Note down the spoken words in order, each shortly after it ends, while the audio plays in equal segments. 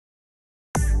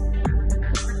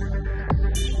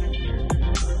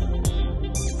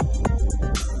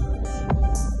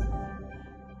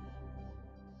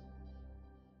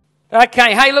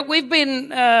Okay, hey, look, we've been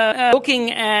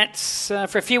looking at,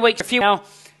 for a few weeks now,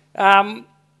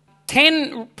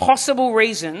 10 possible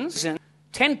reasons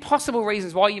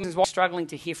why you're struggling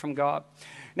to hear from God.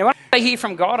 Now, when I hear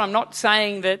from God, I'm not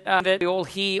saying that we all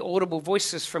hear audible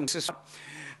voices from God,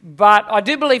 but I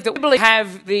do believe that we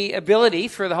have the ability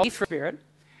through the Holy Spirit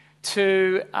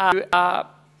to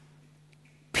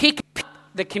pick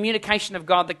the communication of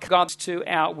God that God's to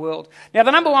our world. Now,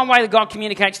 the number one way that God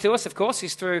communicates to us, of course,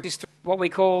 is through what we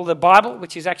call the Bible,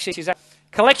 which is actually a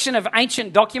collection of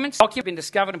ancient documents been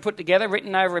discovered and put together,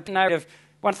 written over of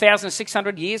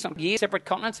 1,600 years on separate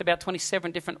continents, about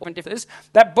 27 different.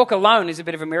 That book alone is a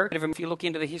bit of a miracle. If you look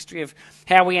into the history of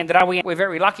how we ended up, we're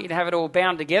very lucky to have it all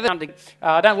bound together.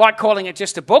 I don't like calling it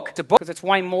just a book. It's a book because it's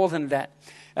way more than that.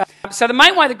 So the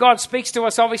main way that God speaks to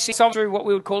us, obviously, is through what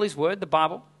we would call His Word, the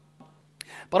Bible.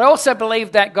 But I also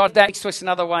believe that God speaks to us in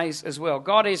other ways as well.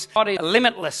 God is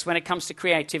limitless when it comes to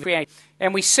creativity.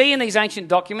 And we see in these ancient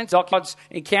documents, God's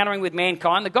encountering with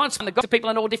mankind, the God's to people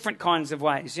in all different kinds of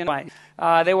ways. You know,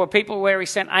 there were people where He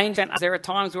sent angels. There are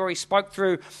times where He spoke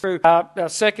through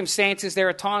circumstances. There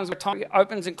are times where He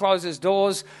opens and closes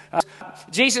doors.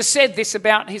 Jesus said this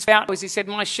about His voice. He said,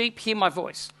 "My sheep hear my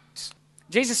voice."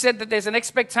 Jesus said that there's an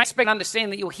expectation and understanding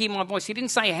that you'll hear my voice. He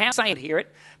didn't say how to hear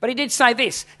it, but He did say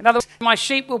this. In other words, my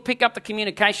sheep will pick up the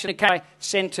communication that I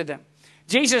send to them.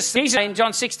 Jesus in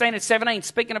John 16 and 17,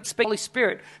 speaking of the Holy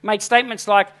Spirit, made statements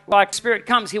like Spirit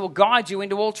comes, He will guide you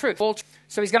into all truth.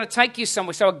 So He's going to take you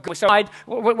somewhere. So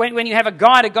when you have a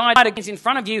guide is in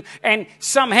front of you, and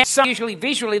somehow, usually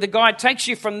visually, the guide takes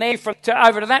you from there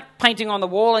over to that painting on the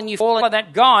wall, and you follow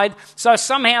that guide. So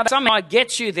somehow it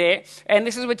gets you there. And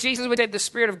this is what Jesus said the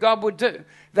Spirit of God would do.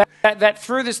 That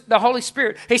through the Holy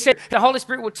Spirit, He said the Holy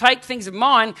Spirit will take things of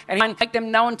mine and make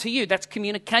them known to you. That's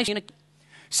communication.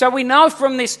 So we know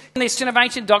from this of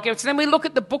ancient documents, and then we look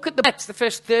at the book of the Acts, the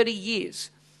first 30 years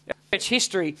of church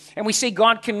history, and we see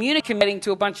God communicating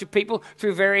to a bunch of people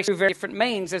through very different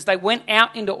means as they went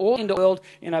out into the world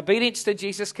in obedience to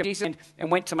Jesus and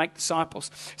went to make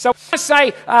disciples. So I want to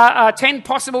say 10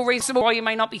 possible reasons why you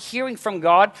may not be hearing from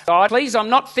God. Please, I'm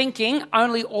not thinking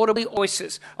only audibly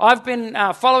voices. I've been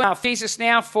following Jesus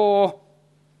now for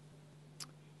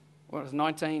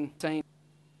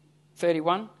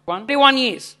 31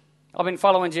 years I've been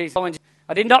following Jesus.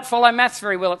 I did not follow maths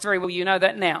very well. It's very well, you know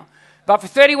that now. But for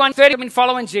 30 I've been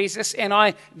following Jesus, and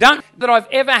I don't that I've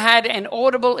ever had an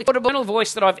audible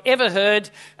voice that I've ever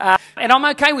heard, and I'm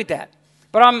okay with that.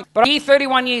 But I'm here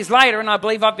 31 years later, and I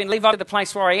believe I've been to the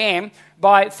place where I am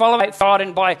by following God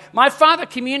and by my Father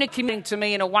communicating to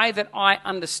me in a way that I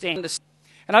understand.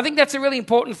 And I think that's a really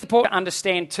important to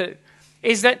understand too.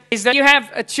 Is that you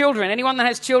have children, anyone that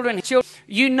has children,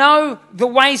 you know the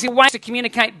ways to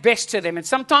communicate best to them. And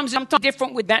sometimes it's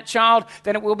different with that child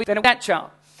than it will be with that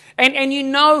child. And you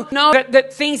know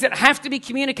that things that have to be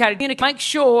communicated, make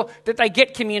sure that they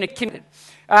get communicated.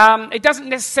 It doesn't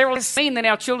necessarily mean that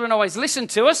our children always listen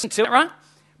to us, right?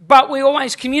 But we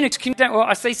always communicate. Well,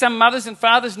 I see some mothers and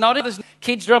fathers nodding,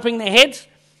 kids dropping their heads.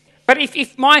 But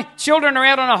if my children are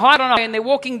out on a hike and they're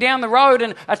walking down the road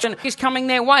and a truck is coming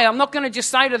their way, I'm not going to just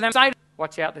say to them,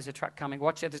 "Watch out, there's a truck coming.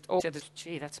 Watch out,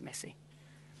 gee, that's messy."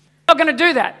 I'm not going to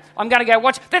do that. I'm going to go,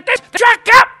 "Watch, there's the truck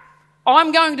up!"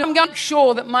 I'm going to make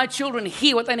sure that my children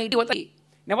hear what they need to hear.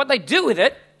 Now, what they do with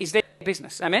it is their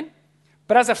business. Amen?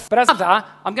 But as a father,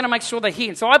 I'm going to make sure they hear.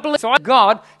 And so I believe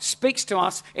God speaks to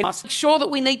us and make sure that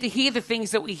we need to hear the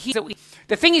things that we hear.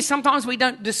 The thing is, sometimes we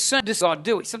don't discern God,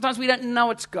 do we? Sometimes we don't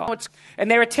know it's God. And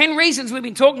there are 10 reasons we've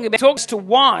been talking about as to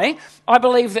why I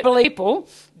believe that people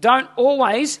don't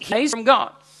always hear from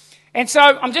God. And so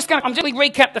I'm just going to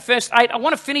recap the first 8. I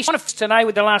want to finish today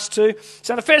with the last 2.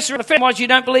 So the first was you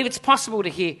don't believe it's possible to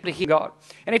hear God.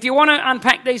 And if you want to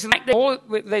unpack these,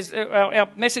 there's our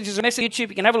messages on YouTube.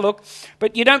 You can have a look.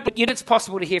 But it's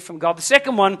possible to hear from God. The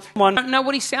second one, you don't know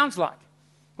what He sounds like.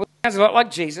 Well, He sounds a lot like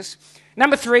Jesus.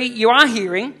 Number 3, you are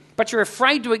hearing, but you're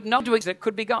afraid to acknowledge that it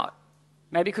could be God.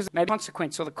 Maybe because of the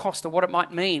consequence or the cost or what it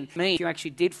might mean if you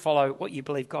actually did follow what you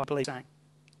believe God believes saying.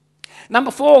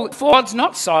 Number 4, God's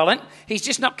not silent. He's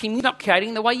just not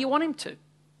communicating the way you want Him to.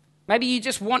 Maybe you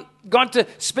just want God to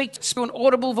speak through an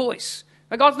audible voice.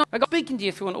 But God's not speaking to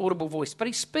you through an audible voice, but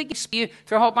He's speaking to you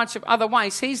through a whole bunch of other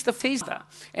ways. He's the Father,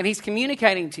 and He's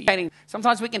communicating to you.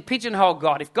 Sometimes we can pigeonhole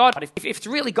God. If it's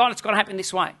really God, it's got to happen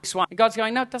this way. And God's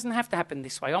going, "No, it doesn't have to happen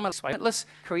this way. I'm a limitless,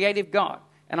 creative God,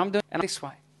 and I'm doing it this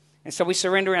way." And so we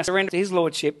surrender to His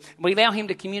lordship, and we allow Him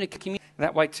to communicate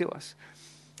that way to us.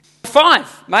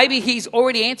 5, maybe He's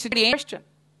already answered the question.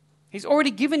 He's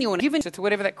already given you an answer to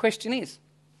whatever that question is.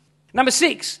 Number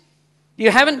 6,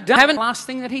 you haven't done the last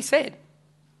thing that He said.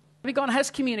 Maybe God has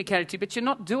communicated to you, but you're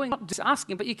not just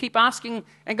asking, but you keep asking,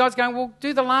 and God's going, well,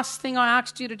 do the last thing I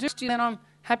asked you to do, then I'm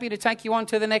happy to take you on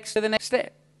to the next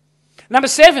step. Number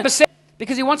seven,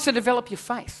 because he wants to develop your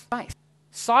faith.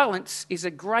 Silence is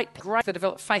a great to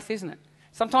develop faith, isn't it?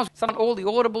 Sometimes all the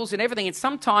audibles and everything, and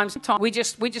sometimes we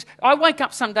just. I wake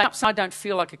up some days, I don't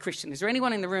feel like a Christian. Is there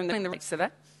anyone in the room that relates to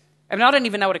that? I mean, I don't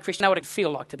even know what a Christian, what it feel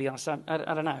like, to be honest. I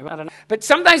don't know. But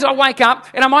some days I wake up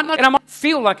and I might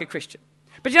feel like a Christian.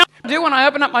 But you know what I do when I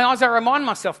open up my eyes? I remind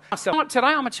myself, today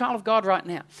I'm a child of God right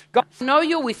now. God, I know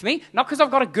you're with me, not because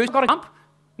I've got a goosebump,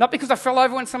 not because I fell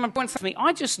over when someone points at me.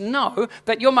 I just know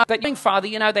that you're my Father.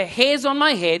 You know the hairs on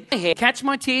my head, catch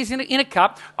my tears in a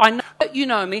cup. I know that you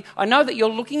know me. I know that you're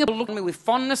looking at me with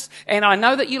fondness, and I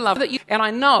know that you love me. And I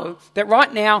know that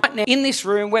right now in this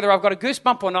room, whether I've got a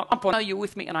goosebump or not, I know you're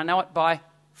with me, and I know it by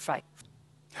faith.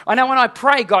 I know when I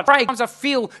pray, God, sometimes I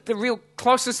feel the real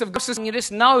closeness of God, and you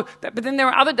just know that. But then there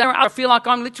are other days I feel like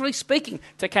I'm literally speaking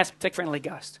to a friendly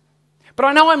ghost. But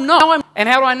I know I'm not. And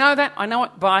how do I know that? I know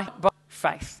it by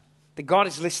faith. That God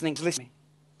is listening.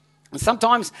 And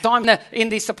sometimes in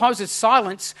the supposed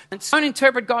silence, don't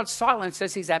interpret God's silence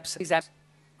as his absence.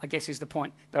 I guess is the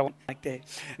point that I want to make there.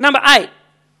 Number 8.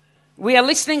 We are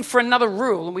listening for another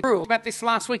rule. And we talked about this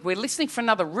last week. We're listening for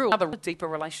another rule, another deeper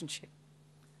relationship.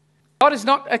 God is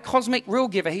not a cosmic rule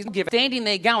giver. He's not standing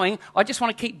there going, I just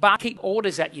want to keep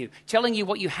orders at you, telling you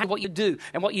what you have, what you do,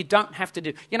 and what you don't have to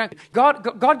do. You know,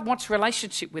 God wants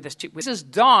relationship with us. Jesus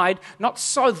died not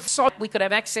so we could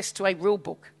have access to a rule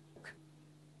book.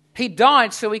 He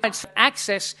died so we could have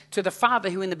access to the Father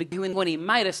who in the beginning, when he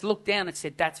made us, looked down and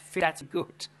said, that's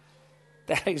good.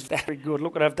 That is very good.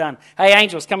 Look what I've done. Hey,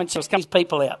 angels, come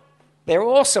people out. They're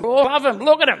awesome. All of them.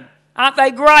 Look at them. Aren't they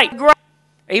great?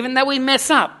 Even though we mess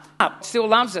up, still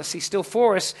loves us. He's still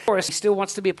for us. He still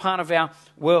wants to be a part of our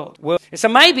world. And so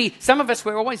maybe some of us,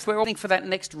 we're always looking for that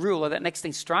next rule or that next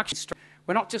instruction.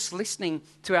 We're not just listening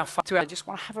to our Father. I just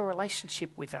want to have a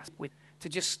relationship with us, to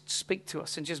just speak to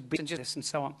us and just be us and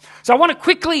so on. So I want to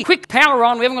quick power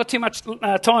on. We haven't got too much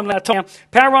time now.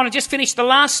 Power on and just finish the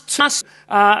last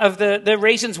of the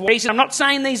reasons. I'm not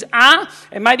saying these are,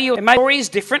 and maybe your story is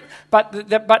different, but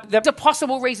there's a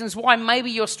possible reasons why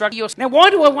maybe you're struggling. Now, why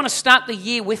do I want to start the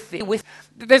year with this?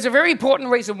 There's a very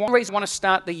important reason why I want to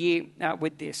start the year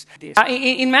with this.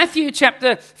 In Matthew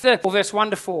chapter 3, verse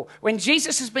 1-4, when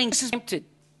Jesus is being tempted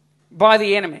by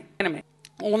the enemy.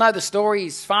 All know the story.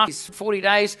 He's fasted 40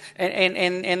 days,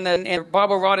 and the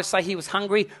Bible writers say he was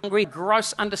hungry.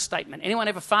 Gross understatement. Anyone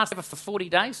ever fast for 40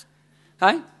 days?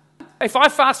 Hey? If I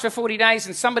fast for 40 days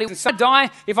and somebody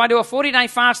die, if I do a 40-day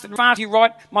fast, you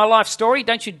write my life story,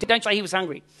 don't say he was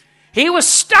hungry. He was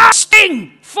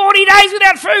starving 40 days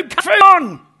without food. Food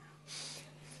on.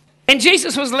 And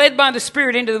Jesus was led by the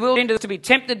Spirit into the wilderness to be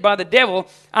tempted by the devil.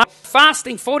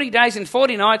 Fasting 40 days and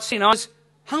 40 nights, he was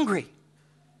hungry.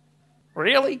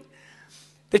 Really?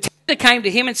 The tempter came to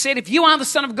him and said, if you are the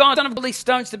Son of God, all these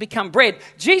stones to become bread.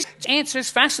 Jesus' answer is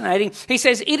fascinating. He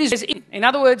says, it is. In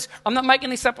other words, I'm not making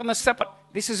this up on the supper.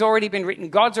 This has already been written.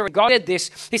 God said this.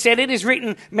 He said, it is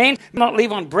written, man will not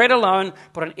live on bread alone,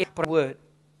 but on every word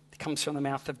that comes from the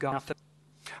mouth of God.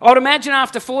 I would imagine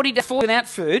after 40 days without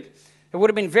food, it would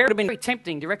have been very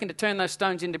tempting, do you reckon, to turn those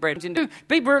stones into bread?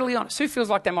 Be brutally honest. Who feels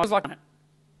like they might like it?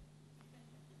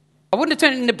 I wouldn't have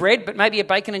turned it into bread, but maybe a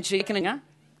bacon and chicken,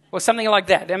 or something like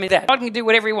that. I mean, God can do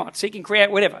whatever he wants. He can create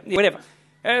whatever.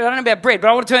 I don't know about bread, but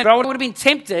I would have been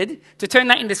tempted to turn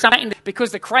that into something,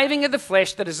 because the craving of the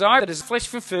flesh, the desire of the flesh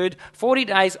for food, 40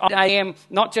 days, I am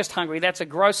not just hungry. That's a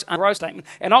gross statement.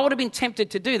 And I would have been tempted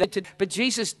to do that, but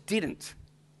Jesus didn't.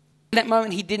 In that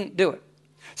moment, he didn't do it.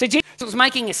 So Jesus was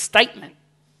making a statement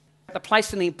about the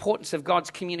place and the importance of God's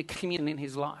communion in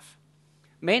his life.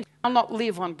 Man, I'll not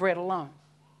live on bread alone.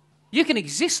 You can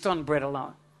exist on bread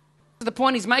alone. The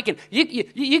point he's making.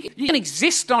 You can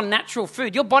exist on natural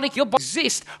food. Your body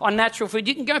exist on natural food.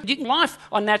 You can life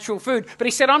on natural food. But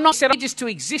he said, I'm not just to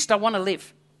exist. I want to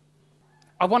live.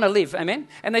 I want to live. Amen.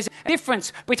 And there's a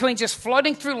difference between just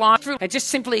floating through life and just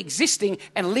simply existing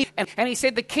and live. And he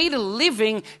said the key to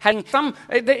living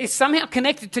is somehow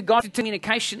connected to God's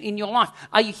communication in your life.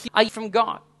 Are you from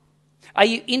God? Are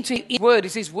you into his word?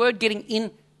 Is his word getting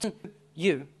into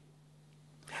you?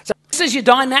 So it says you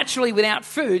die naturally without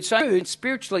food, so you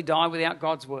spiritually die without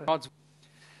God's word.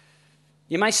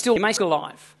 You may still be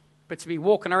alive, but to be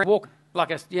walking around like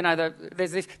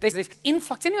there's this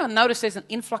influx. Anyone notice there's an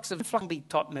influx of zombie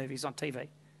type movies on TV?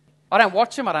 I don't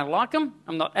watch them. I don't like them.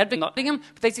 I'm not advocating them.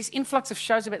 But there's this influx of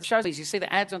shows about shows. You see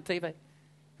the ads on TV. And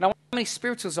I wonder how many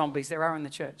spiritual zombies there are in the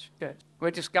church.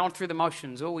 We're just going through the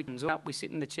motions. We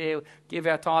sit in the chair, give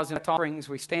our tithes and our offerings.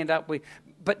 We stand up.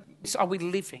 But are we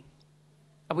living?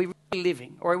 Are we really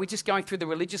living? Or are we just going through the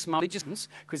religious motions?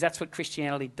 Because that's what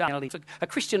Christianity does. A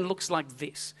Christian looks like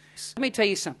this. Let me tell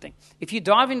you something. If you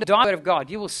dive into the Word of God,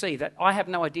 you will see that I have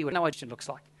no idea what no Christian looks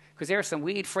like. Because there are some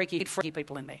weird, freaky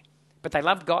people in there. But they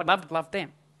loved God, loved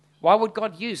them. Why would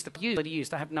God use the people that he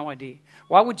used? I have no idea.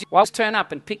 Why would you turn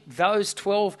up and pick those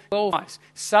 12 guys,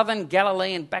 Southern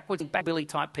Galilean, backwards Billy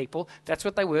type people? That's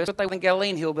what they were. That's what they were,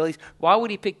 Galilean hillbillies. Why would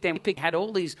he pick them? He had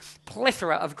all these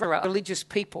plethora of religious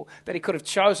people that he could have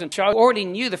chosen. Already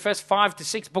knew the first 5 to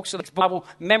 6 books of the Bible,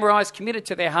 memorized, committed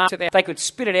to their heart. They could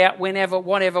spit it out whenever,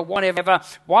 whatever.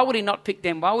 Why would he not pick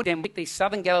them? Why would he pick these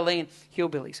Southern Galilean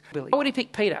hillbillies? Why would he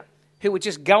pick Peter, who would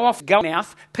just go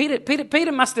mouth?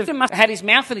 Peter must have had his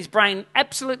mouth and his brain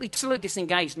absolutely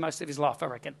disengaged most of his life, I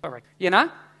reckon. You know?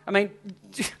 I mean,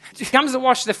 he comes to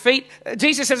wash the feet.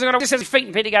 Jesus says, I've got to wash his feet.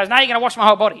 And Peter goes, no, you're going to wash my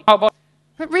whole body. But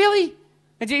really?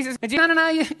 And Jesus, no,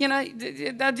 you know,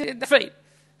 the feet.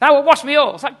 No, well, wash me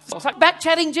all. It's like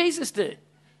back-chatting Jesus did.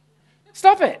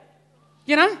 Stop it.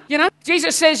 You know,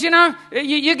 Jesus says, you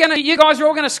guys are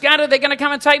all going to scatter. They're going to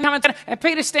come and take me. And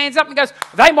Peter stands up and goes,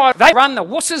 they run the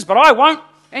wusses, but I won't.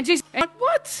 And Jesus,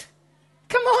 what?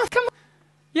 Come on.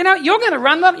 You know, you're going to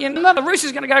run them. The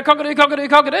rooster's going to go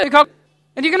cockadoo.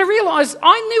 And you're going to realize,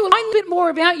 I knew a bit more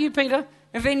about you, Peter.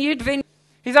 And then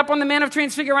he's up on the Mount of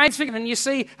Transfiguration, and you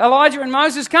see Elijah and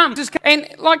Moses come. And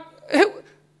like, who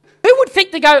would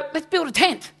think to go, let's build a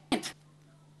tent?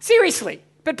 Seriously.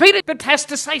 But Peter has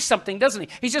to say something, doesn't he?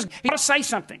 He's got to say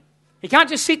something. He can't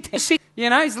just sit. You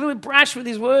know, he's a little bit brash with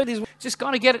his word. He's just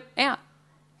got to get it out.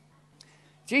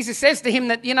 Jesus says to him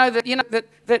that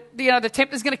the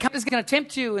tempter's going to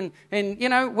tempt you, and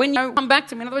when you come back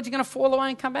to me, in other words, you're going to fall away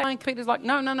and come back. And Peter's like,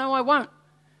 no, I won't.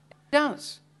 He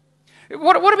does.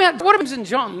 What about in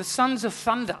John, the sons of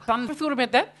thunder? Have you thought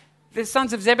about that? The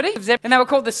sons of Zebedee, and they were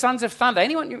called the sons of thunder.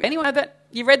 Anyone know that?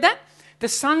 You read that? The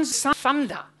sons of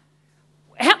thunder.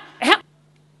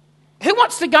 Who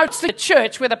wants to go to the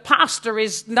church where the pastor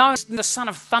is known as the son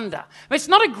of thunder? I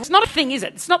mean, it's not a thing, is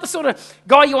it? It's not the sort of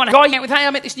guy you want to hang out with. Hey, I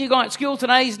met this new guy at school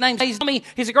today. His name's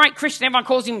he's a great Christian. Everyone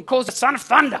calls him the son of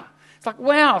thunder. It's like,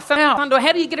 wow, thunder.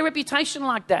 How do you get a reputation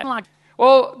like that?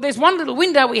 Well, there's one little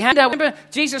window we had. Remember,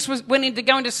 Jesus went in to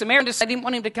go into Samaria and they didn't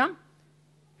want him to come.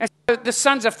 And so the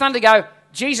sons of thunder go,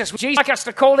 Jesus would like us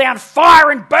to call down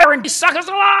fire and burn these suckers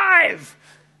alive.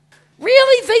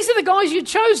 Really? These are the guys you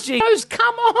chose, Jesus?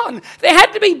 Come on. There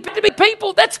had to be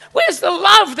people. Where's the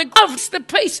love, the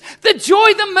peace, the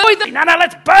joy, the mercy? No,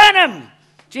 let's burn them.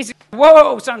 Jesus,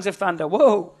 whoa, sons of thunder,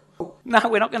 whoa. No,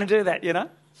 we're not going to do that, you know.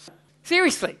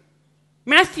 Seriously.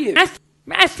 Matthew,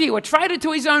 a traitor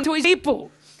to his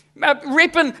people.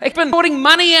 Putting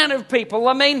money out of people.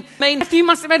 I mean, Matthew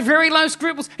must have had very low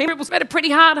scruples. He had a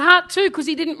pretty hard heart too, because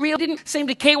he didn't seem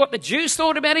to care what the Jews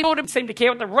thought about him. He didn't seem to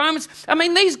care what the Romans. I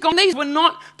mean, these were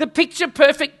not the picture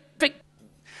perfect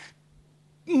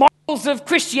models of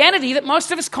Christianity that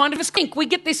most of us kind of think. We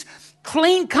get this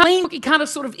clean kind of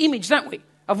sort of image, don't we,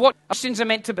 of what Christians are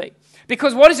meant to be?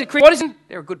 Because what is it?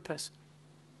 They're a good person.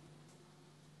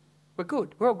 We're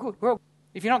good. We're all good.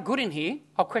 If you're not good in here,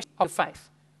 I'll question your faith.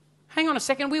 Hang on a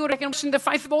second, we would have questioned the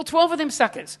faith of all 12 of them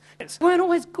suckers. They weren't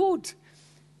always good.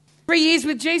 3 years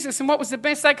with Jesus, and what was the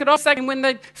best they could offer him when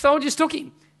the soldiers took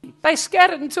him? They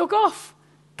scattered and took off.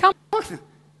 Come on.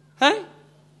 Huh?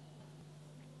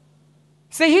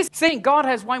 See, God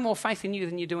has way more faith in you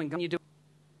than you do in God.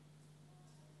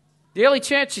 The early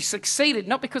church succeeded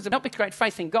not because of great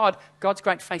faith in God, God's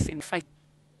great faith in faith.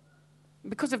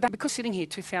 Because of that, because sitting here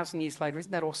 2,000 years later,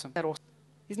 isn't that awesome?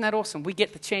 Isn't that awesome? We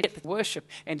get the chance to worship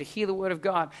and to hear the word of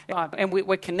God. And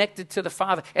we're connected to the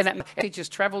Father. And that message has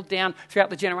traveled down throughout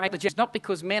the generations, not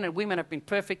because men and women have been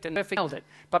perfect and held it,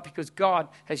 but because God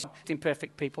has used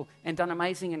imperfect people and done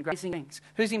amazing and great things.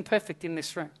 Who's imperfect in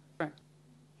this room?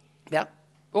 About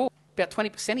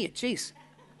 20% of you. Jeez.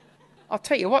 I'll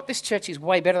tell you what, this church is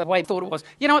way better than I thought it was.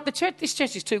 You know what? This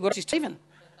church is too good. It's even.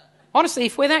 Honestly,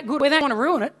 if we're that good, we don't want to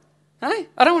ruin it. Hey?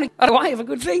 I don't want to get away of a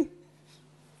good thing.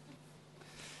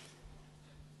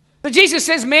 But Jesus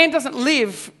says man doesn't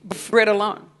live by bread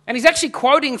alone. And he's actually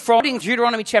quoting from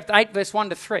Deuteronomy chapter 8, verse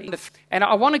 1 to 3. And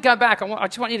I want to go back. I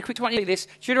just want you to quickly see this.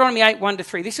 Deuteronomy 8, 1 to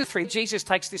 3. This is 3. Jesus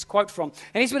takes this quote from.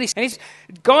 And here's what he says.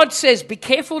 God says, be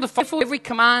careful to follow every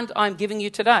command I'm giving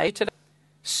you today,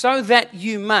 so that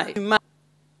you may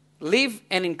live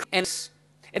and increase.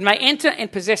 And may enter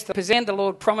and possess the land the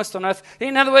Lord promised on earth.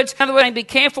 In other words, be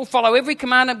careful, follow every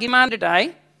command I'm giving you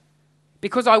today,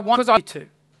 because I want you to.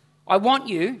 I want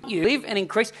you live and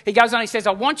increase. He goes on, he says,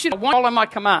 I want you to follow my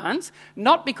commands,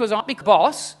 not because I'm the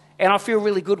boss and I feel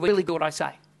really good what I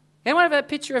say. Anyone have a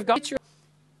picture of God?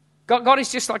 God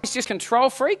is just like, he's just control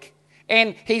freak.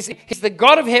 And he's the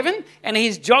God of heaven, and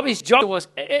his job was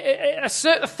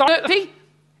assert authority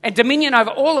and dominion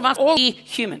over all of us, all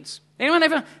humans. Anyone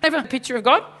ever a picture of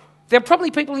God? There are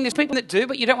probably people in this people that do,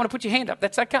 but you don't want to put your hand up.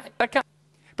 That's okay.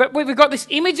 But we've got this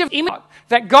image of God,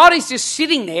 that God is just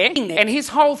sitting there, and his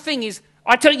whole thing is,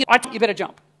 I tell you better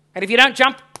jump. And if you don't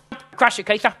jump, crush you,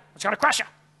 Keith. I'm trying to crush you.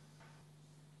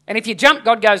 And if you jump,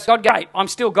 God goes, great, I'm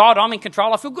still God, I'm in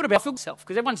control, I feel good about myself,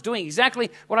 because everyone's doing exactly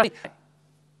what I do.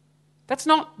 That's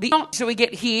not the answer we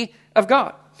get here of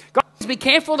God. God says, be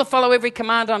careful to follow every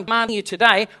command I'm commanding you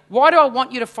today. Why do I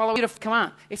want you to follow the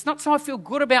command? It's not so I feel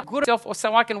good about myself, or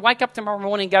so I can wake up tomorrow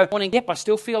morning and go, yep, I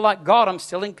still feel like God, I'm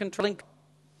still in control.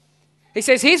 He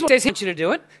says, here's what he wants you to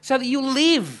do it, so that you'll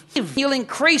live. You'll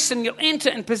increase and you'll enter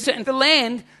and possess the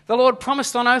land the Lord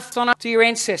promised on oath to your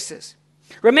ancestors.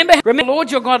 Remember, the Lord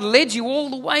your God led you all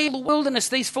the way in the wilderness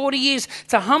these 40 years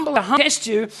to test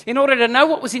you in order to know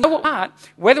what was in your heart,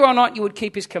 whether or not you would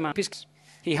keep his commands.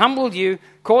 He humbled you,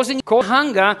 causing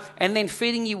hunger, and then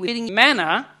feeding you with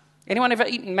manna. Anyone ever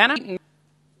eaten manna?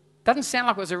 Doesn't sound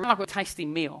like it was a tasty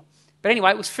meal. But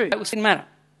anyway, it was food. It was in manna.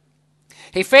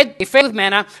 He fed with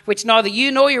manna, which neither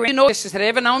you nor your ancestors had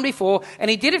ever known before,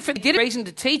 and he did it for the reason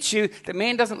to teach you that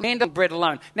man doesn't bread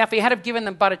alone. Now, if he had have given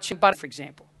them butter, for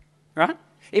example, right?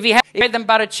 If he had fed them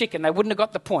buttered chicken, they wouldn't have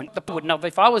got the point.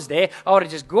 If I was there, I would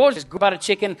have just gorged buttered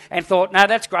chicken and thought, no,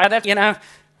 that's great,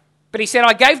 But he said,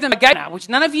 I gave them a manna, which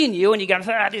none of you knew, and you go,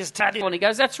 this. And he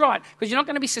goes, that's right, because you're not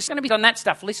going to be on that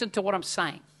stuff. Listen to what I'm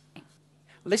saying.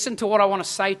 Listen to what I want to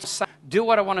say. Do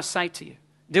what I want to say to you.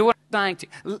 Do what I'm saying to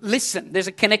you. Listen, there's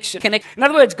a connection. In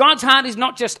other words, God's heart is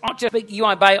not just speak, you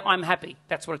obey, I'm happy.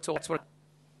 That's what it's all.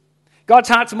 God's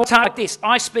heart's more like this.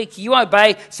 I speak, you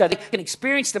obey, so that you can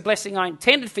experience the blessing I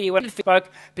intended for you when I spoke,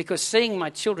 because seeing my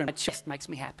children just makes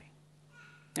me happy.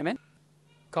 Amen?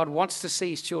 God wants to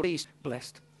see his children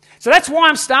blessed. So that's why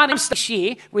I'm starting this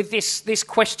year with this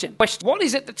question. What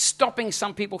is it that's stopping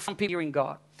some people from hearing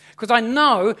God? Because I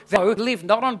know that we live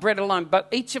not on bread alone, but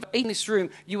each of in this room,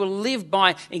 you will live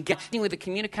by engaging with the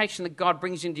communication that God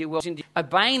brings into your world,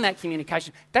 obeying that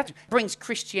communication. That brings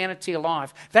Christianity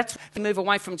alive. That's to move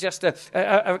away from just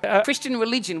a Christian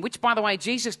religion, which, by the way,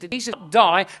 Jesus did. Jesus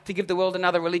died to give the world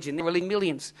another religion. There were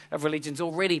millions of religions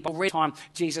already by the time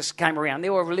Jesus came around.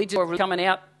 There were religions coming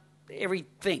out,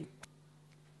 everything.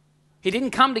 He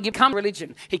didn't come to become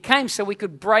religion. He came so we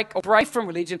could break from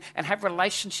religion and have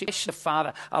relationship with the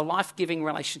Father, a life-giving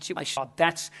relationship with God.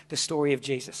 That's the story of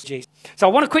Jesus. So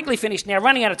I want to quickly finish now,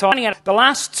 running out of time. The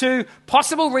last two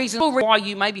possible reasons why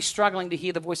you may be struggling to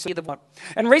hear the voice of God.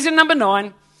 And reason number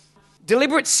 9,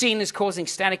 deliberate sin is causing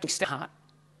static in your heart.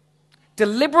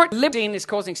 Deliberate sin is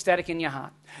causing static in your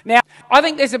heart. Now, I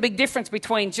think there's a big difference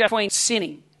between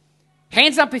sinning.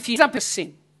 Hands up if you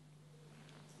sin.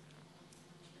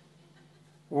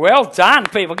 Well done,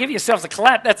 people. Give yourselves a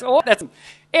clap. That's all.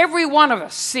 Every one of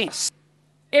us sins.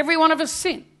 Every one of us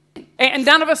sin. And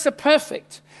none of us are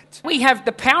perfect. We have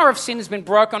the power of sin has been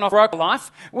broken off our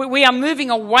life. We are moving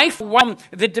away from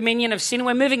the dominion of sin.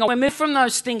 We're moving from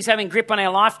those things having grip on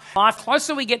our life. The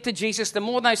closer we get to Jesus, the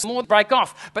more break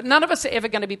off. But none of us are ever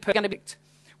going to be perfect.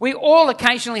 We all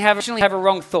occasionally have a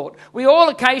wrong thought. We all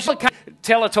occasionally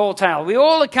tell a tall tale. We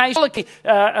all occasionally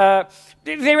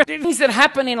there are things that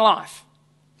happen in life.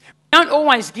 We don't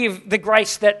always give the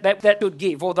grace that should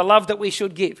give, or the love that we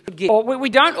should give. Or we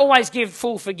don't always give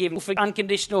full forgiveness,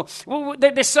 unconditional.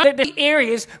 There's so many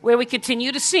areas where we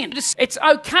continue to sin. It's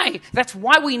okay. That's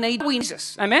why we need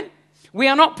Jesus. Amen? We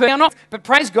are not, but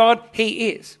praise God,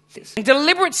 he is. And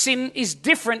deliberate sin is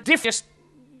different. Just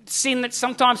sin that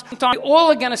sometimes we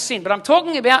all are going to sin. But I'm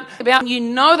talking about you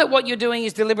know that what you're doing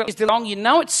is deliberate, is wrong. You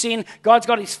know it's sin. God's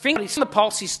got his finger on the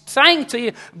pulse. He's saying to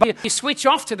you, but you switch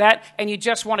off to that, and you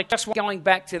just want going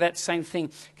back to that same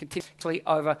thing continually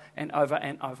over and over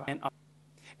and over and over.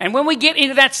 And when we get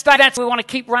into that state, we want to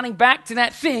keep running back to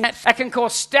that thing that can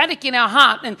cause static in our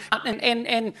heart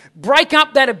and break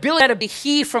up that ability to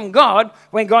hear from God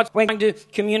when God's going to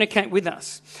communicate with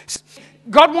us.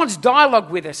 God wants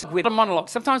dialogue with us, with a monologue.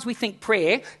 Sometimes we think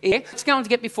prayer, let's go and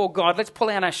get before God. Let's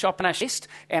pull out our shop and our list,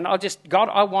 and God,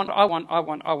 I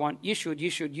want. You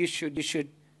should.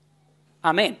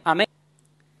 Amen.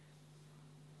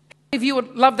 If you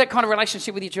would love that kind of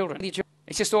relationship with your children,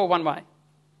 it's just all one way.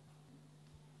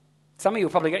 Some of you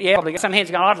will probably go, some hands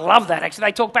going, I'd love that. Actually,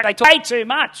 they talk way too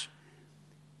much.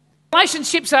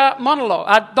 Relationships are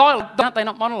dialogue, aren't they?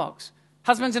 Not monologues.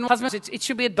 Husbands, it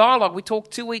should be a dialogue. We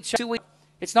talk to each other.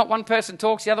 It's not one person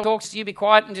talks, the other talks, you be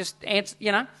quiet and just answer,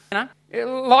 you know.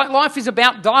 Life is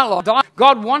about dialogue.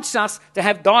 God wants us to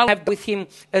have dialogue with him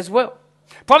as well.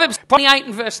 Proverbs 28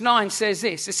 and verse 9 says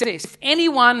this. It says, if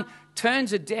anyone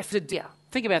turns a deaf ear,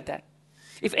 think about that.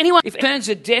 If anyone turns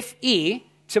a deaf ear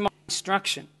to my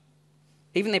instruction,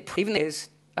 even their ears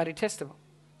are detestable.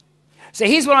 So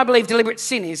here's what I believe deliberate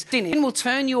sin is. Sin will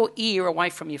turn your ear away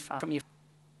from your Father. When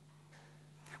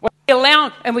we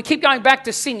allow, and we keep going back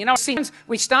to sin, you know, sins,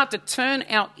 we start to turn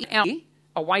our ear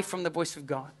away from the voice of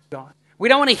God. We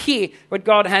don't want to hear what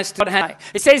God has to say.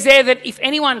 It says there that if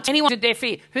anyone's a deaf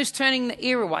ear, who's turning the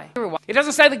ear away? It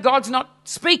doesn't say that God's not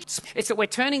speaking. It's that we're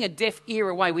turning a deaf ear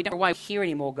away. We don't hear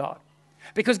anymore, God.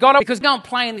 Because go and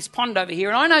play in this pond over here.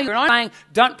 And I know you're saying,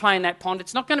 don't play in that pond.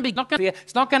 It's not going to be,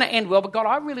 it's not going to end well. But God,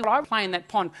 I really want to play in that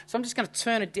pond. So I'm just going to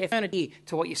turn a deaf ear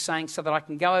to what you're saying so that I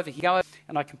can go over here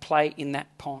and I can play in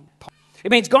that pond. It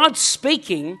means God's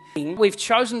speaking. We've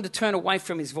chosen to turn away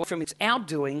from his voice, from his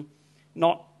outdoing,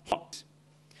 not his.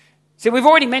 See, we've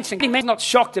already mentioned, God's not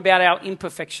shocked about our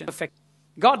imperfection.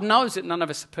 God knows that none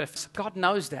of us are perfect. God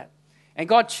knows that. And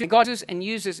God chooses and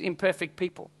uses imperfect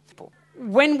people.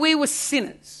 When we were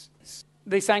sinners,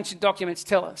 these ancient documents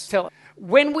tell us,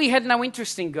 when we had no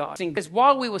interest in God, because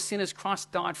while we were sinners,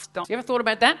 Christ died for us. You ever thought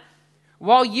about that?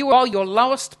 While you were your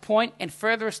lowest point and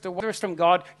furthest away from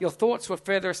God, your thoughts were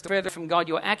further from God,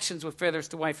 your actions were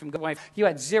furthest away from God. You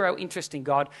had zero interest in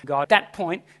God. At that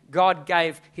point, God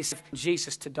gave his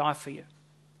Jesus to die for you.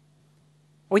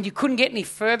 When you couldn't get any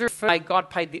further, God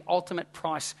paid the ultimate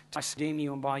price to redeem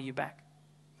you and buy you back.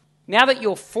 Now that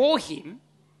you're for him,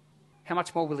 how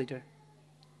much more will he do?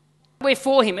 We're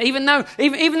for him, even though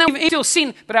we still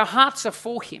sin, but our hearts are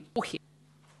for him.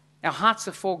 Our hearts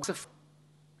are for God.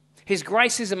 His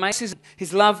grace is amazing.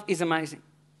 His love is amazing.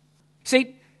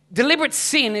 See, deliberate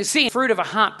sin is the fruit of a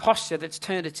heart posture that's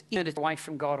turned its ear away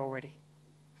from God already.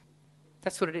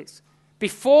 That's what it is.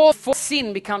 Before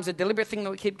sin becomes a deliberate thing that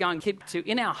we keep to,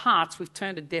 in our hearts, we've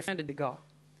turned a deaf ear to God.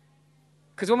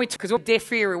 Because we're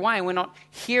deaf ear away and we're not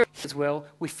hearing as well,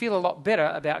 we feel a lot better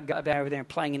about over there and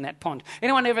playing in that pond.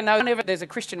 Anyone ever know? There's a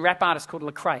Christian rap artist called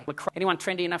Lecrae. Anyone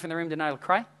trendy enough in the room to know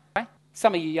Lecrae?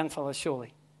 Some of you young fellas,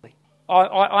 surely.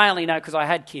 I only know because I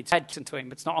had kids. I had listened to him,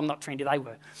 but I'm not trendy. They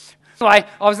were. Anyway,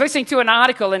 I was listening to an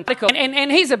article, and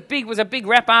was a big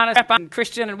rap artist,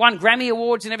 Christian, and won Grammy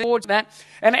awards and everything that.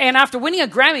 And after winning a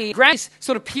Grammy's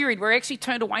sort of period where he actually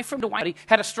turned away from it, he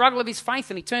had a struggle of his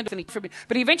faith, and he turned from it,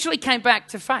 but he eventually came back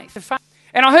to faith.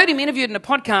 And I heard him interviewed in a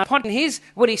podcast, and here's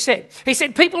what he said. He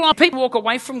said, people walk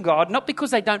away from God not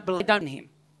because they don't believe in him,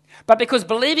 but because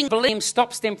believing him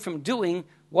stops them from doing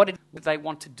what they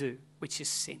want to do, which is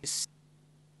sin.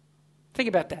 Think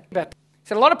about that.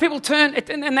 So a lot of people turn,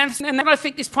 and that's what I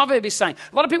think this proverb is saying.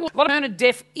 A lot of people turn a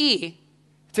deaf ear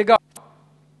to God.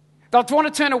 They'll want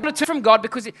to turn away from God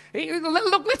because,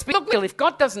 let's be real. If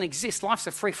God doesn't exist, life's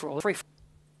a free-for-all.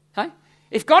 Hey?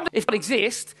 If God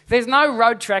exists, there's no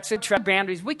road tracks or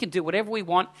boundaries. We can do whatever we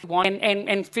want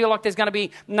and feel like there's going to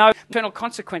be no eternal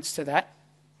consequence to that.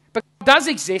 But God does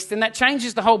exist, and that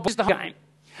changes the whole game.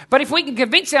 But if we can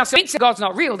convince ourselves that God's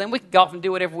not real, then we can go off and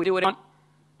do whatever we want.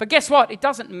 But guess what? It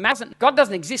doesn't matter. God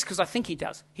doesn't exist because I think he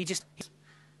does. He just...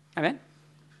 Amen?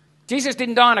 Jesus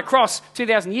didn't die on a cross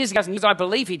 2,000 years ago because I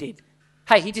believe he did.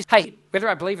 Whether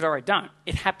I believe it or I don't,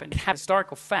 it happened. It's a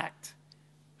historical fact.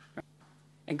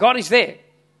 And God is there.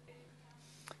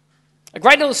 A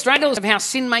great illustration of how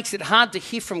sin makes it hard to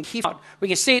hear from God. We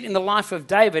can see it in the life of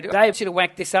David. David should have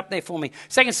whacked this up there for me.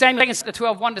 2 Samuel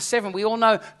 12, 1-7. We all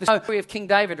know the story of King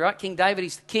David, right? King David,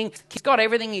 he's the king. He's got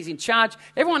everything. He's in charge.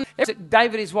 Everyone knows that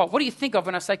David is what? What do you think of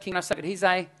when I say king? I say that he's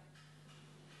a...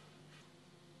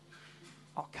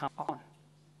 Oh, come on.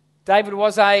 David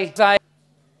was a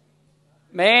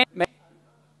man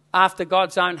after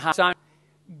God's own heart.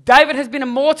 David has been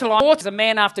immortalized as a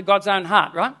man after God's own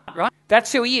heart, right?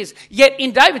 That's who he is. Yet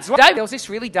in David's life, there was this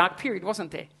really dark period,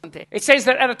 wasn't there? It says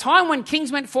that at a time when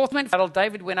kings went forth to battle,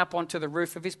 David went up onto the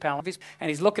roof of his palace, and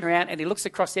he's looking around, and he looks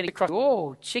across there,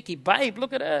 oh, chicky babe,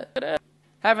 look at her.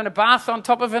 Having a bath on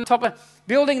top of a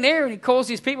building there, and he calls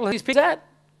his people, who's that?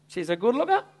 She's a good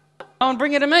looker. Go and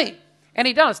bring her to me. And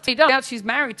he does. She's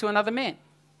married to another man.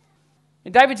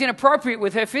 And David's inappropriate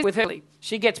with her physically.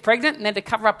 She gets pregnant, and then to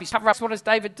cover up, what does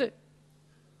David do?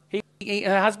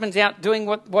 Her husband's out doing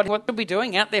what he'll be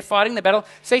doing, out there fighting the battle.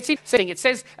 See, it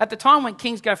says, at the time when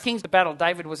kings to battle,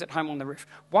 David was at home on the roof.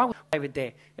 Why was David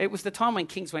there? It was the time when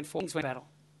kings went to battle.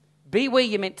 Be where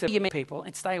you're meant to be people,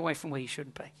 and stay away from where you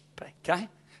shouldn't be. Okay?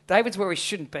 David's where he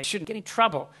shouldn't be. Shouldn't get in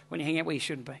trouble when you hang out where you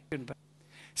shouldn't be.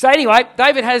 So anyway,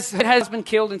 David has been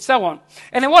killed and so on.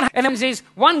 And then what happens is,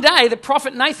 one day the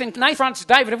prophet Nathan confronts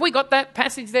David. Have we got that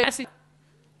passage there?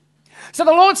 So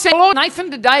the Lord sent Nathan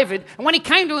to David, and when he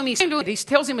came to him, he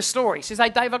tells him a story. He says, hey,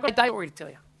 Dave, I've got a story to tell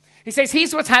you. He says,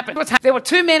 here's what's happened. There were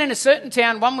two men in a certain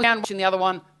town. One was rich and the other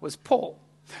one was poor.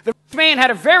 The rich man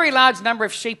had a very large number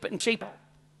of sheep and sheep.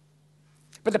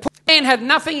 But the poor man had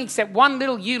nothing except one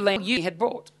little ewe lamb he had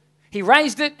brought. He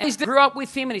raised it, grew up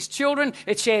with him and his children.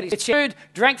 It shared his food,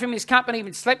 drank from his cup, and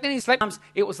even slept in his arms.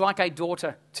 It was like a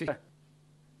daughter to her.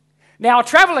 Now a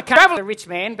traveller came to the rich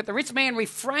man, but the rich man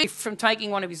refrained from taking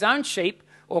one of his own sheep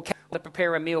or cow to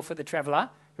prepare a meal for the traveller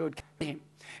who had come to him.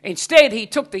 Instead, he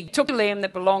took the lamb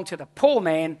that belonged to the poor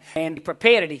man and he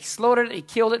prepared it. He slaughtered it, he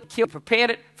killed it, prepared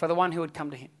it for the one who had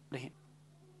come to him.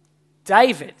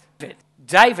 David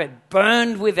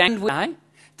burned with anger.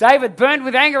 David burned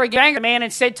with anger against the man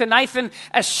and said to Nathan,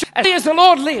 as surely as the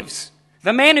Lord lives,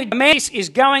 the man who demands is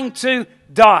going to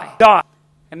die.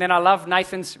 And then I love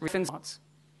Nathan's response.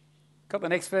 Got the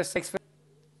next verse.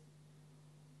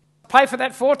 Pay for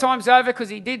that 4 times over because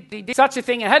he did such a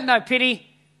thing and had no pity.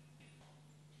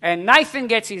 And Nathan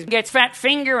gets fat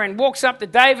finger and walks up to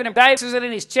David and David says it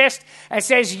in his chest and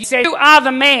says, you are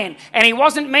the man. And he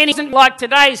wasn't like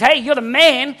today's, hey, you're the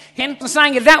man. He wasn't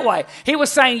saying it that way. He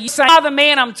was saying, you are the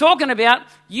man I'm talking about.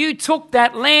 You took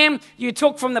that lamb, you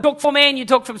took from the poor man, you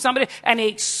took from somebody, and he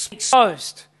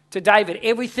exposed to David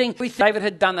everything David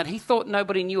had done that he thought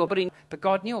nobody knew, but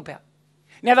God knew about.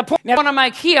 Now the point I want to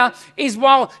make here is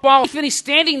while Nathan is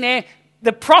standing there,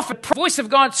 the prophet, voice of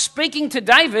God speaking to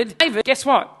David, guess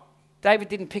what? David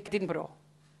didn't pick it all.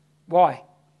 Why?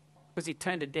 Because he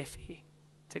turned a deaf ear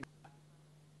to God.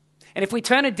 And if we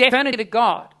turn a deaf ear to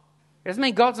God, it doesn't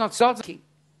mean God's not king,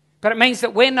 but it means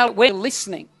that we're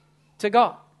listening to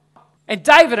God. And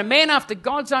David, a man after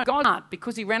God's own heart,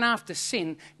 because he ran after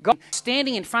sin, God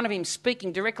standing in front of him,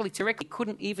 speaking directly,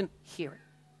 couldn't even hear it.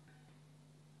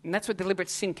 And that's what deliberate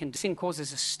sin can do. Sin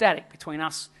causes a static between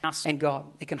us and God.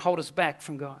 It can hold us back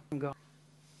from God.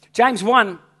 James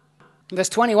 1, verse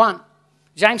 21.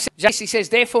 James says,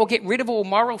 therefore get rid of all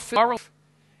moral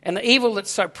and the evil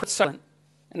that's so prevalent,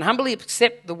 and humbly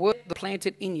accept the word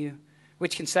planted in you,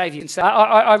 which can save you.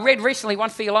 I read recently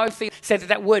one theologian said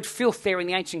that word filth there in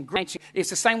the ancient Greek, it's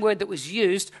the same word that was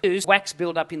used wax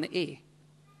build up in the ear.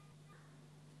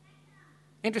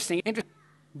 Interesting.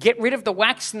 Get rid of the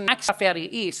wax and stuff out of your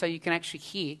ear so you can actually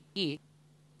hear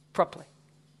properly.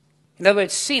 In other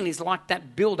words, sin is like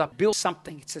that build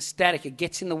something. It's a static. It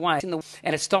gets in the way,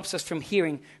 and it stops us from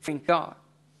hearing from God.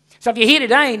 So if you're here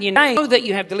today and you know that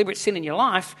you have deliberate sin in your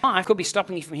life, it could be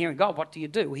stopping you from hearing God. What do? You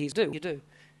do.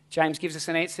 James gives us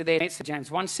an answer there. James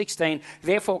 1:16.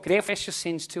 Therefore, confess your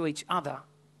sins to each other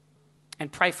and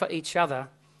pray for each other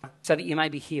so that you may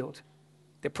be healed.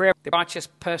 The prayer of the righteous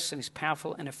person is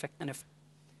powerful and effective.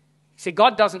 See,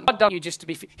 God doesn't want you just to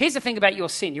be... Here's the thing about your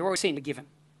sin. You're already forgiven.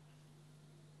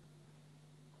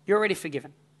 You're already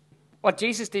forgiven. What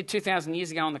Jesus did 2,000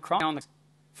 years ago on the cross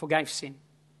forgave sin.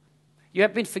 You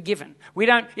have been forgiven.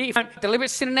 If you don't deliberate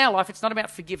sin in our life, it's not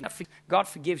about forgiveness. God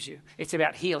forgives you. It's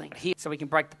about healing. So we can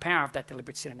break the power of that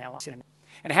deliberate sin in our life.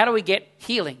 And how do we get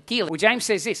healing? Well, James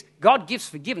says this, God gives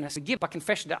forgiveness. By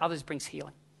confession to others brings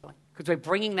healing. Because we're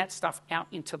bringing that stuff out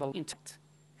into the light.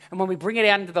 And when we bring it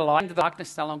out into the light, the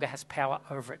darkness no longer has power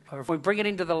over it. When we bring it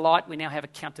into the light, we now have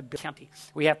accountability.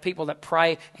 We have people that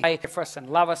pray for us and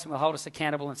love us and will hold us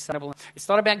accountable and stable. It's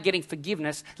not about getting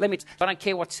forgiveness. I don't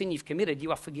care what sin you've committed,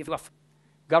 you are forgiven.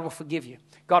 God will forgive you.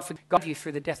 God forgave you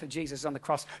through the death of Jesus on the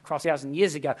cross 1,000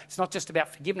 years ago. It's not just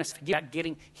about forgiveness, it's about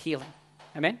getting healing.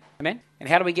 Amen? And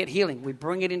how do we get healing? We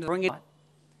bring it into the light.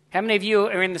 How many of you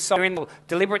are in the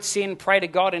deliberate sin, pray to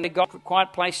God in a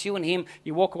quiet place, you and him,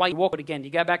 you walk away, you walk it again. You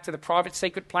go back to the private,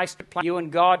 secret place, you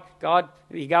and God,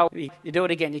 you do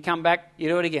it again. You come back, you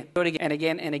do it again, and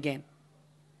again, and again.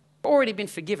 You've already been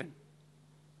forgiven.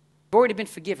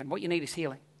 What you need is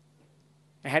healing.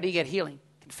 Now, how do you get healing?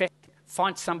 Confess.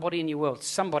 Find somebody in your world,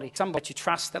 somebody that you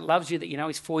trust, that loves you, that you know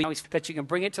is for you, that you can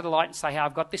bring it to the light and say, hey,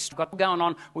 I've got this going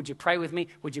on. Would you pray with me?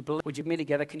 Would you believe? Would you meet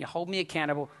together? Can you hold me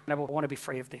accountable? I want to be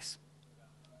free of this.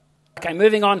 Okay,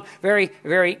 moving on very,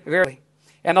 very, very.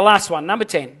 And the last one, number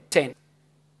 10.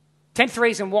 10th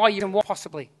reason why you can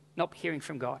possibly not hearing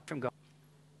from God.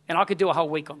 And I could do a whole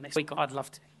week on this. I'd love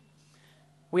to.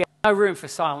 We have no room for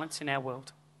silence in our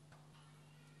world.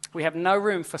 We have no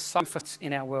room for silence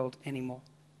in our world anymore.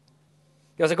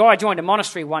 There was a guy who joined a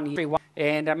monastery one year,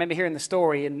 and I remember hearing the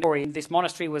story, and this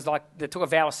monastery was like, they took a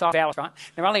vow of silence, right?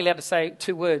 They're only allowed to say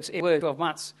 2 words every 12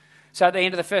 months. So at the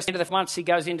end of the months, he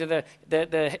goes into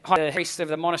the high priest of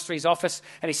the monastery's office,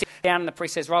 and he sits down, and the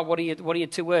priest says, right, what are your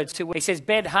 2 words? He says,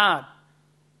 bed hard.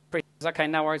 The priest says, okay,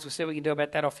 no worries, we'll see what we can do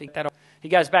about that. He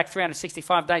goes back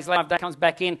 365 days later, comes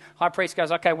back in, high priest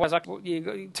goes, okay,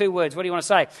 2 words, what do you want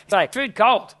to say? Food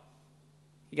cold.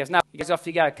 He goes, no. He goes, off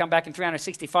you go. Come back in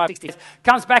 365 days.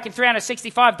 Comes back in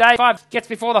 365 days. Gets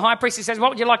before the high priest. He says, what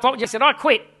would you like? What would you? He said, I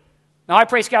quit. The high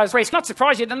priest goes, not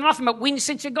surprised you've done nothing but win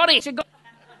since you got here.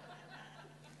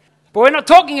 But we're not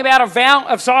talking about a vow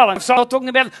of silence. I'm talking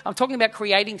about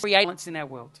creating silence in our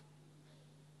world.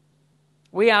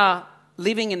 We are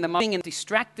living in the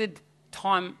distracted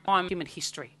time human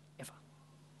history ever.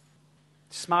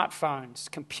 Smartphones,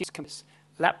 computers,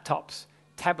 laptops,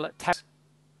 tablets,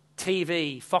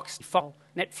 TV, Fox,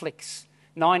 Netflix,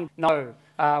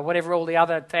 whatever all the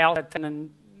other and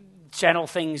channel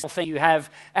things you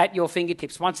have at your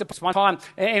fingertips. Once upon a time,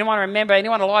 anyone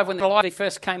alive when the TV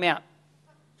first came out?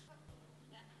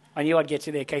 I knew I'd get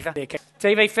you there, Keith.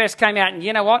 TV first came out, and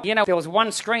you know what? There was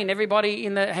one screen. Everybody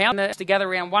in the house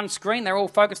together around one screen. They're all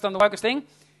focused on the focus thing.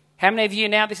 How many of you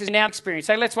now, this is now experience?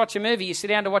 Say, let's watch a movie. You sit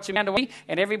down to watch a movie,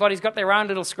 and everybody's got their own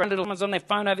little screen. Someone's on their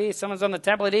phone over here. Someone's on the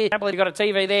tablet here. You've got a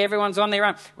TV there. Everyone's on their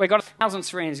own. We've got 1,000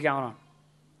 screens going on.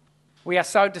 We are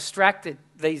so distracted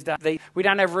these days. We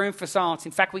don't have room for silence.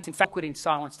 In fact, we're in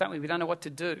silence, don't we? We don't know what to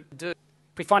do.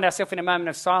 If we find ourselves in a moment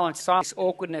of silence,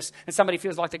 awkwardness, and somebody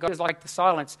feels like the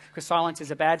silence, because silence is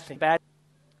a bad thing.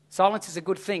 Silence is a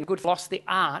good thing. Good lost the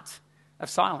art of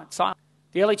silence.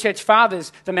 The early church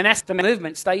fathers, the monastic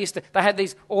movements, they had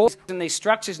these orders and these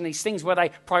structures and these things where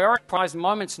they prioritized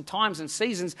moments and times and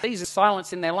seasons of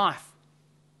silence in their life.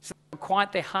 So they would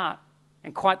quiet their heart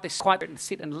and quiet and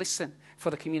sit and listen for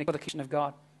the communication of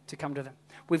God to come to them.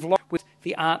 We've lost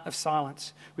the art of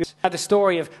silence. We know the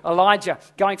story of Elijah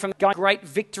going from great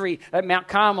victory at Mount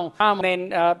Carmel, and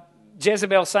then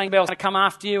Jezebel saying, "Bel's going to come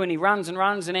after you," and he runs and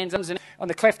ends on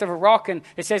the cleft of a rock, and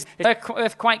it says, "The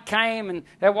earthquake came, and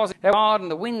that wasn't God,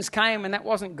 and the winds came, and that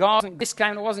wasn't God, and this came,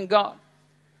 and it wasn't God."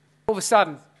 All of a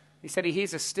sudden, he said he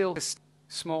hears a still,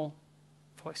 small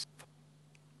voice,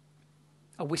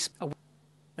 a whisper.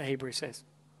 The Hebrew says.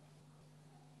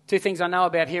 Two things I know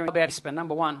about hearing about whisper.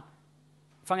 Number one,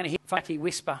 if I'm going to hear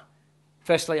whisper,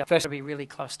 firstly, I'll be really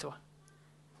close to her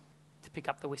to pick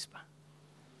up the whisper.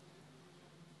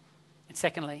 And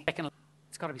secondly,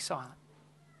 it's got to be silent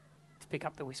to pick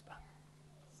up the whisper.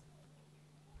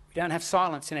 We don't have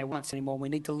silence in our silence anymore. We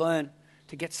need to learn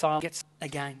to get silent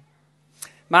again.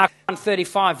 Mark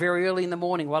 1:35, very early in the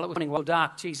morning, while it was well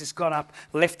dark, Jesus got up,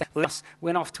 left the house,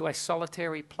 went off to a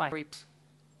solitary place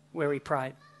where he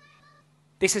prayed.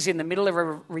 This is in the middle of a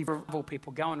revival,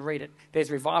 people. Go and read it. There's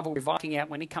revival out.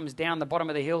 When he comes down the bottom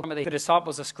of the hill, the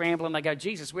disciples are scrambling. They go,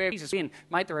 Jesus, where is Jesus been?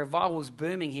 Mate, the revival's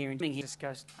booming here. And Jesus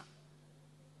goes,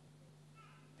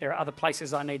 there are other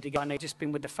places I need to go. I've just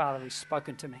been with the Father. He's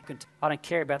spoken to me. I don't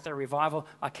care about the revival.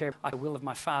 I care about the will of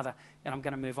my Father. And I'm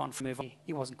going to move on.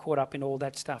 He wasn't caught up in all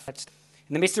that stuff.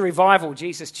 In the midst of revival,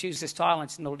 Jesus chooses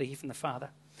silence in order to hear from the Father.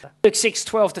 Luke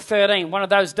 6:12-13. One of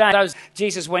those days,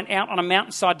 Jesus went out on a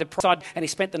mountainside to pray, and he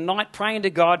spent the night praying to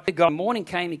God. The morning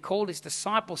came, he called his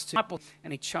disciples to him,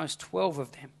 and he chose 12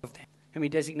 of them, whom he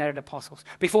designated apostles.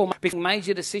 Before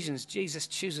major decisions, Jesus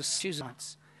chooses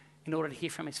silence in order to hear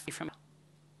from him. Isn't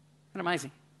that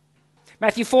amazing?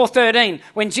 Matthew 4:13.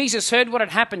 When Jesus heard what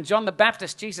had happened, John the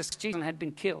Baptist, Jesus had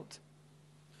been killed.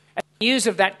 And the news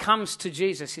of that comes to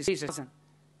Jesus. His cousin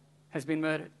has been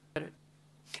murdered.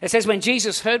 It says when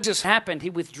Jesus heard this happened, he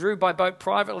withdrew by boat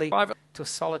privately to a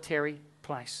solitary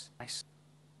place.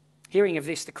 Hearing of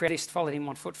this, the crowd followed him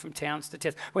on foot from towns to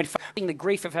towns. When feeling the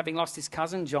grief of having lost his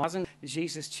cousin, John,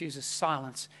 Jesus chooses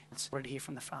silence in order to hear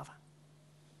from the Father.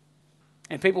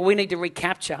 And people, we need to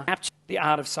recapture the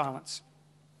art of silence.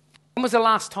 When was the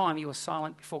last time you were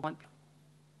silent before God?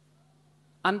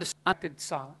 Undistracted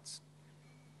silence.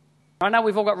 I know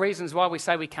we've all got reasons why we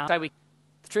say we can't.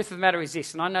 The truth of the matter is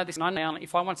this, and I know this, and I know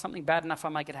if I want something bad enough, I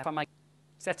make it happen.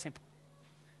 It's that simple.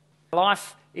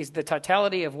 Life is the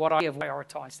totality of what I have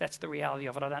prioritized. That's the reality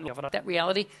of it. I don't know that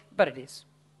reality, but it is.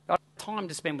 I have time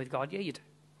to spend with God. Yeah, you do.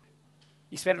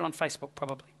 You spend it on Facebook,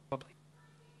 probably.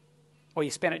 Or you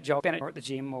spend it or at the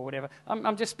gym or whatever.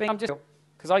 I'm just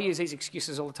because I use these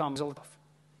excuses all the time. But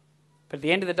at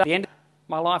the end of the day,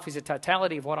 my life is a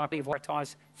totality of what I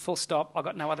prioritize. Full stop. I've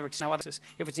got no other excuses.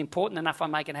 If it's important enough, I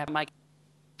make it happen.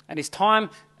 And is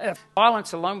time of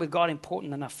silence alone with God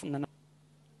important enough?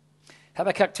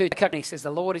 Habakkuk 2 says,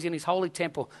 the Lord is in his holy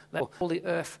temple. Let all the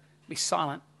earth be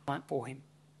silent for him.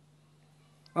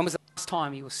 When was the last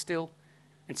time you were still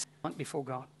and silent before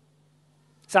God?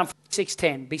 Psalm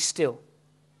 6:10, be still.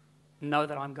 Know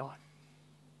that I'm God.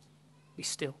 Be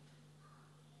still.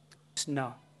 Just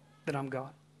know that I'm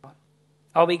God.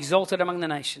 I'll be exalted among the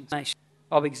nations.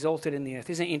 I'll be exalted in the earth.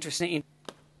 Isn't it interesting?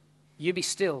 You be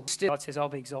still. God says, I'll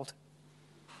be exalted.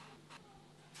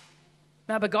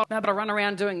 No, but I run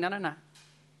around doing, no.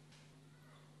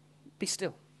 Be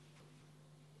still.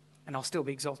 and I'll still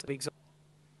be exalted.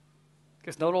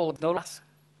 Because not all of us.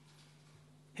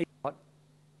 He's God.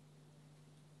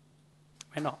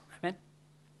 We're not. Amen?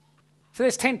 So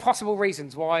there's 10 possible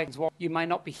reasons why you may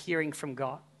not be hearing from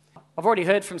God. I've already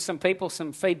heard from some people,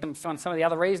 some feedback on some of the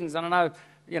other reasons. I don't know,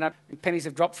 pennies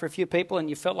have dropped for a few people and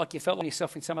you felt like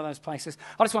yourself in some of those places.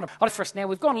 I just want to, for us now,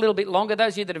 we've gone a little bit longer.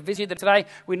 Those of you that have visited today,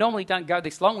 we normally don't go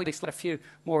this long. We just let a few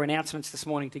more announcements this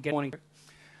morning to get morning.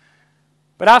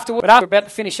 But after we're about to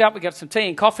finish up, we've got some tea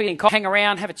and coffee, hang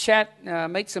around, have a chat,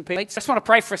 meet some people. I just want to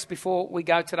pray for us before we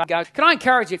go today. Can I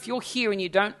encourage you, if you're here and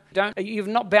you've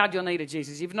not bowed your knee to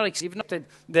Jesus, you've not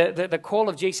the call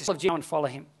of Jesus, go and follow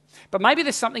him. But maybe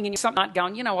there's something in you, something not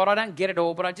going, you know what, I don't get it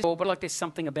all, but like there's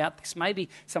something about this. Maybe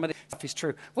some of this stuff is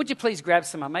true. Would you please grab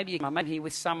someone? Maybe you can here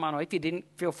with someone, or if you didn't,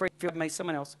 feel free to meet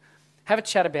someone else. Have a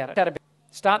chat about it.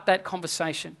 Start that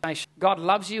conversation. God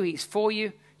loves you. He's for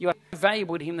you. You are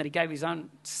valuable to him that he gave his own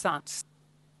son.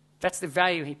 That's the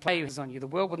value he places on you. The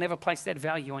world will never place that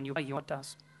value on you. What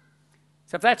does?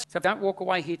 So don't walk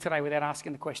away here today without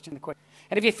asking the question.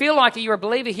 And if you feel like you're a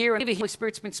believer here and the Holy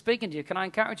Spirit's been speaking to you, can I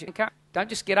encourage you? Don't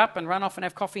just get up and run off and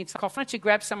have coffee. Why don't you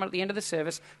grab someone at the end of the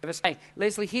service? Hey,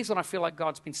 Leslie, here's what I feel like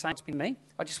God's been saying to me.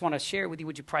 I just want to share it with you.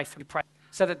 Would you pray for me? Pray.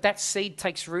 So that seed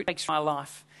takes root, takes my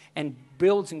life, and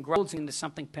builds and grows into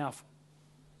something powerful.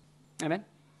 Amen?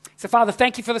 So, Father,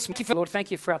 thank you for this. Lord,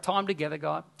 thank you for our time together,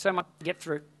 God. So much to get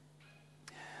through.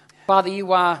 Father,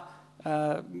 you are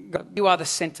the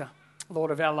center, Lord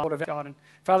of our life, God. And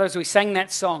Father, as we sang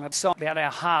that song about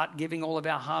our heart, giving all of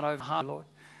our heart over heart, Lord.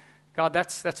 God,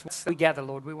 that's what we gather,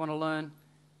 Lord. We want to learn,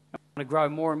 we want to grow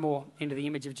more and more into the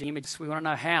image of Jesus. We want to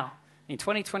know how. In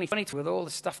 2020, with all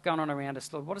the stuff going on around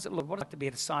us, Lord, what does it look like to be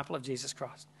a disciple of Jesus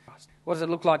Christ? What does it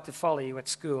look like to follow you at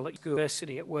school, at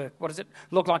university, at work? What does it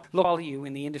look like to follow you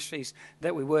in the industries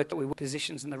that we work,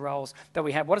 positions and the roles that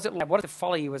we have? What does it look like? What does it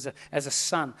follow you as a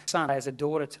son, as a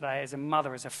daughter today, as a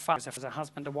mother, as a father, as a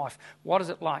husband, a wife? What is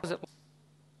it like?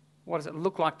 What does it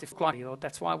look like to follow you, Lord?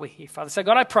 That's why we're here, Father. So,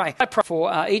 God, I pray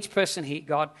for each person here,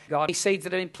 God, any seeds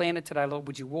that have been planted today, Lord,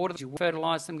 would you water them, would you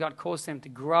fertilize them, God, cause them to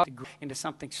grow into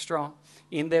something strong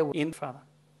in their Father.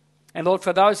 And Lord,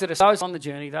 for those that are on the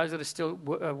journey, those that are still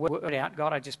working out,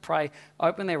 God, I just pray,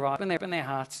 open their eyes, open their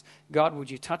hearts. God,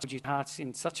 would you touch their hearts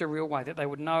in such a real way that they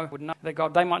would know that,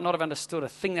 God, they might not have understood a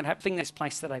thing that happened in this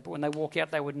place today, but when they walk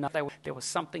out, they would know there was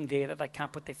something there that they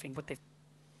can't put their finger.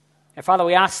 And Father,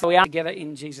 we ask together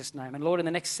in Jesus' name. And Lord, in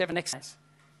the next 7 days,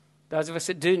 those of us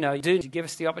that do know, you give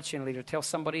us the opportunity to tell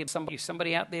somebody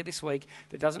out there this week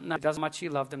that doesn't know how much you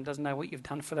love them, doesn't know what you've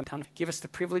done for them. Give us the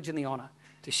privilege and the honor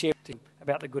to share with them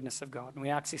about the goodness of God. And we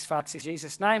ask this, Father, in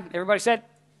Jesus' name. Everybody said,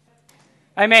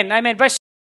 amen. Amen. Bless you.